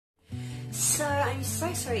So I'm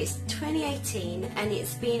so sorry, it's 2018 and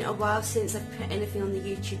it's been a while since I've put anything on the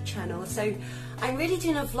YouTube channel, so I'm really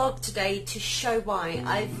doing a vlog today to show why.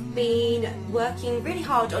 I've been working really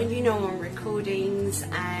hard on, on recordings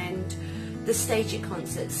and the stage at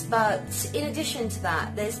concerts, but in addition to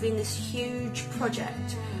that there's been this huge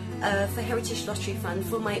project for Heritage Lottery Fund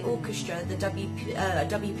for my orchestra, the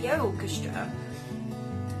WPO Orchestra,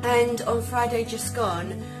 and on Friday just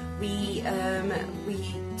gone we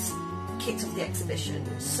kicked off the exhibition.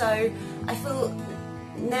 So I feel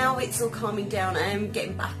now it's all calming down, I'm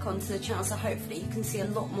getting back onto the channel, so hopefully you can see a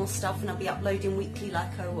lot more stuff and I'll be uploading weekly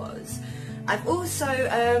like I was. I've also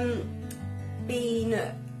been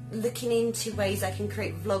looking into ways I can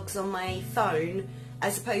create vlogs on my phone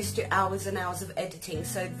as opposed to hours and hours of editing.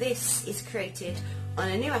 So this is created on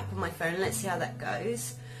a new app on my phone. Let's see how that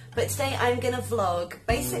goes. But today I'm going to vlog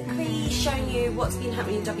basically showing you what's been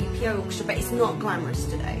happening in WPO Orchestra, but it's not glamorous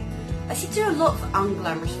today. I seem to do a lot of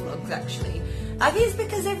unglamorous vlogs actually. I think it's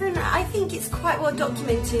because I think it's quite well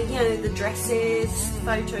documented, the dresses,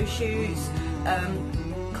 photo shoots,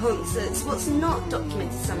 concerts. What's not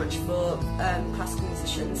documented so much for classical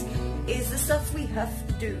musicians is the stuff we have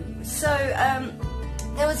to do. So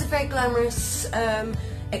there was a very glamorous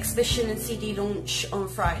exhibition and CD launch on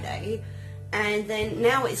Friday, and then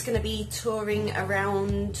now it's going to be touring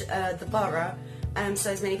around the borough,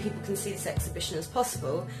 so as many people can see this exhibition as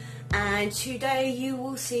possible. And today you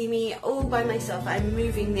will see me all by myself. I'm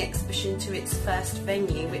moving the exhibition to its first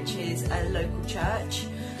venue, which is a local church.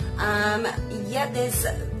 Yeah, there's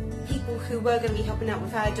people who were going to be helping out. We've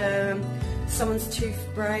had someone's tooth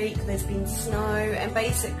break, there's been snow, and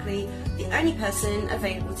basically the only person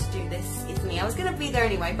available to do this is me. I was going to be there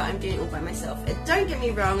anyway, but I'm doing it all by myself. Don't get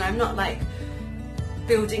me wrong, I'm not like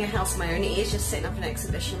building a house of my own, it is just setting up an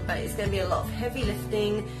exhibition, but it's going to be a lot of heavy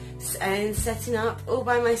lifting and setting up all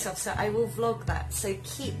by myself, so I will vlog that. So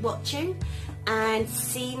keep watching and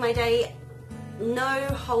see my day, no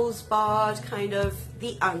holes barred, kind of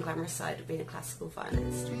the unglamorous side of being a classical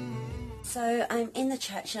violinist. So I'm in the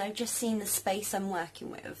church and I've just seen the space I'm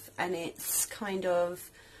working with, and it's kind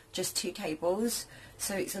of just 2 tables,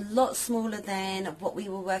 so it's a lot smaller than what we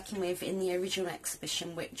were working with in the original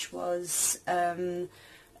exhibition, which was a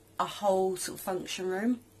whole sort of function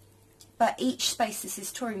room. But each space this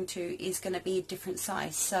is touring to is going to be a different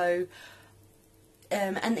size, so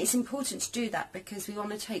and it's important to do that because we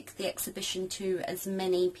want to take the exhibition to as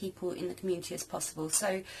many people in the community as possible.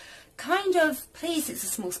 So kind of pleased it's a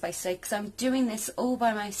small space today because I'm doing this all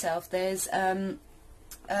by myself. There's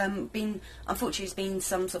unfortunately there's been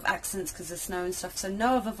some sort of accidents because of snow and stuff, so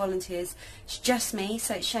no other volunteers, it's just me.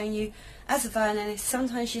 So it's showing you, as a violinist,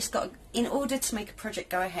 sometimes you just got, in order to make a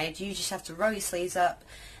project go ahead, you just have to roll your sleeves up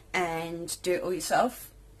and do it all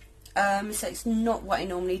yourself. So it's not what I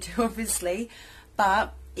normally do, obviously,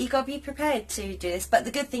 but you got to be prepared to do this. But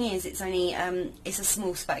the good thing is it's only it's a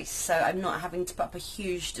small space, so I'm not having to put up a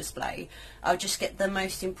huge display. I'll just get the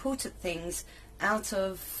most important things out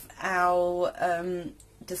of our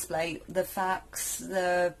display, the facts,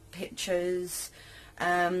 the pictures,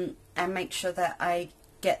 and make sure that I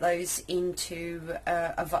get those into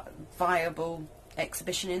a viable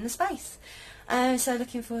exhibition in the space. So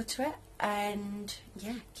looking forward to it, and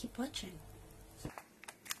yeah, keep watching.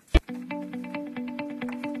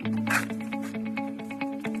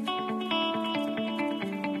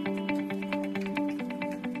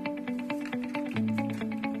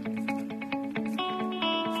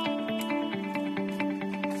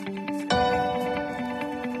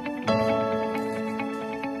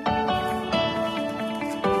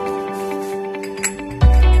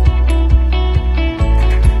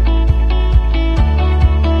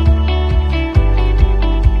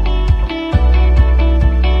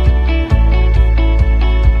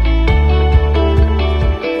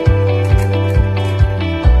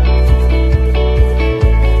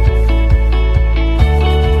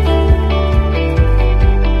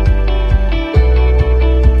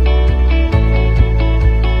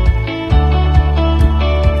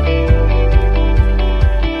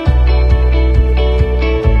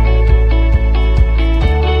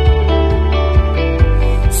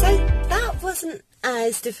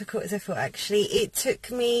 Difficult as I thought actually. It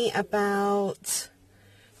took me about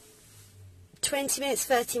 20 minutes,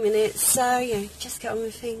 30 minutes, so yeah, just get on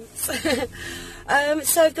with things. So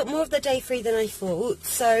I've got more of the day free than I thought,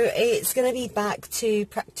 so it's going to be back to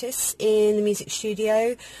practice in the music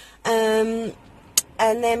studio, and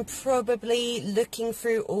then probably looking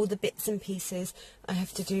through all the bits and pieces I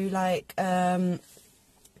have to do, like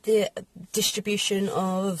the distribution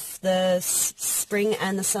of the spring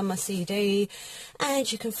and the summer CD,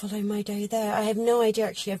 and you can follow my day there. I have no idea,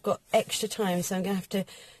 actually. I've got extra time, so I'm going to have to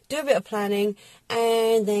do a bit of planning,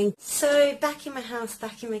 and then so back in my house,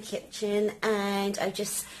 back in my kitchen, and I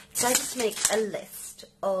just decided to make a list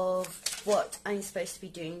of what I'm supposed to be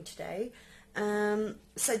doing today.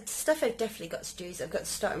 So stuff I've definitely got to do is I've got to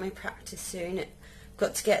start my practice soon.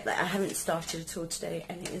 Got to get that. I haven't started at all today,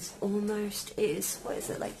 and it is almost, what is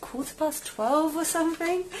it, like 12:15 or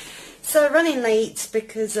something? So running late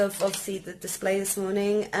because of obviously the display this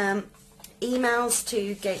morning. Emails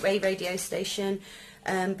to Gateway radio station,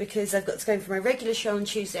 because I've got to go for my regular show on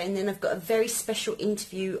Tuesday, and then I've got a very special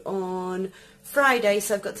interview on Friday,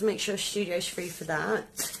 so I've got to make sure studio's free for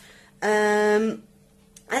that. And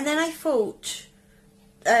then I thought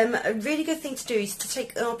a really good thing to do is to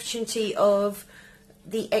take an opportunity of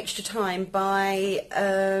the extra time by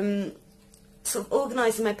sort of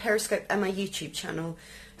organising my Periscope and my YouTube channel.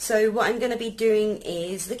 So what I'm going to be doing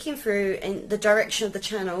is looking through in the direction of the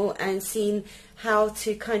channel and seeing how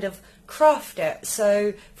to kind of craft it.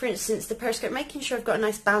 So for instance, the Periscope, making sure I've got a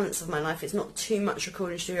nice balance of my life. It's not too much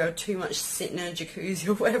recording studio or too much sitting in a jacuzzi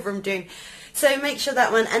or whatever I'm doing. So make sure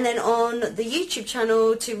that one, and then on the YouTube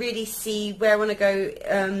channel to really see where I want to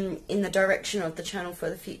go in the direction of the channel for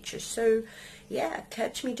the future. So yeah,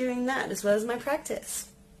 catch me doing that as well as my practice.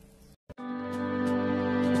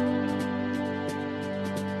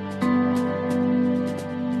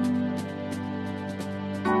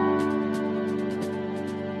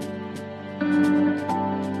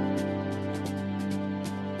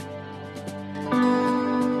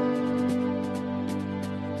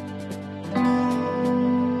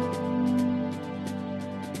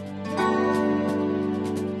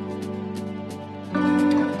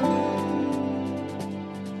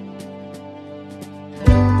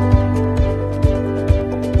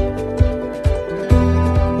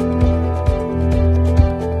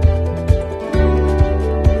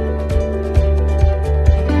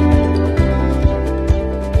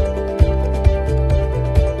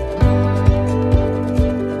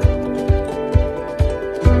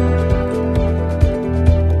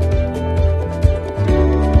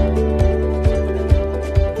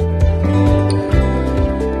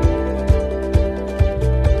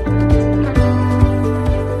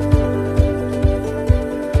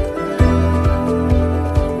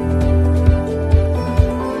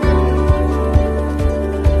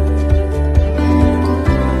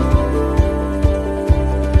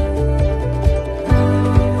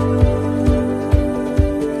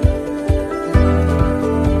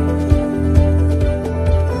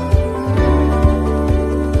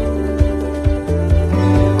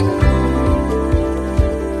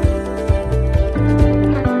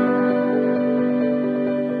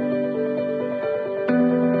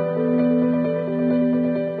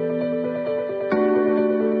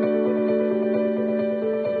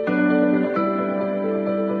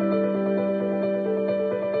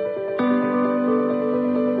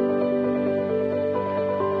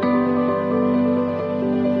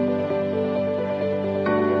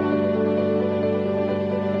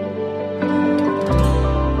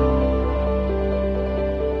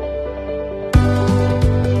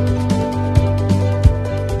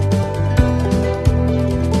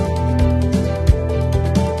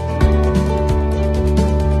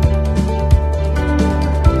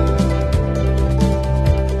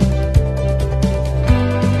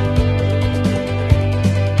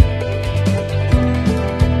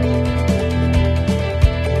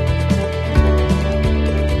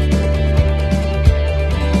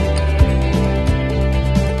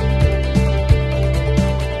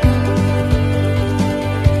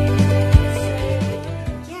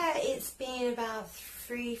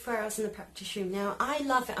 In the practice room now. I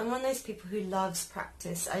love it. I'm one of those people who loves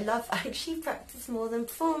practice. I love actually practice more than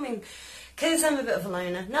performing because I'm a bit of a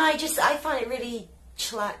loner. No, I find it really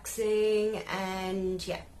chillaxing, and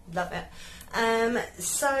yeah, love it.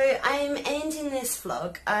 So I'm ending this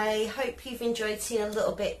vlog. I hope you've enjoyed seeing a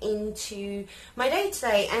little bit into my day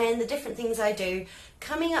today and the different things I do.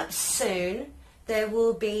 Coming up soon, there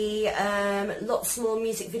will be lots more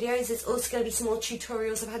music videos. There's also going to be some more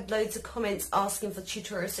tutorials. I've had loads of comments asking for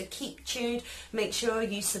tutorials, so keep tuned. Make sure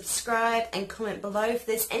you subscribe and comment below if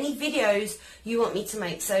there's any videos you want me to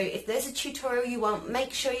make. So if there's a tutorial you want,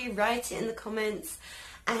 make sure you write it in the comments.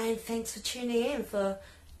 And thanks for tuning in for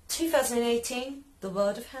 2018, The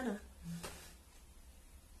World of Hannah.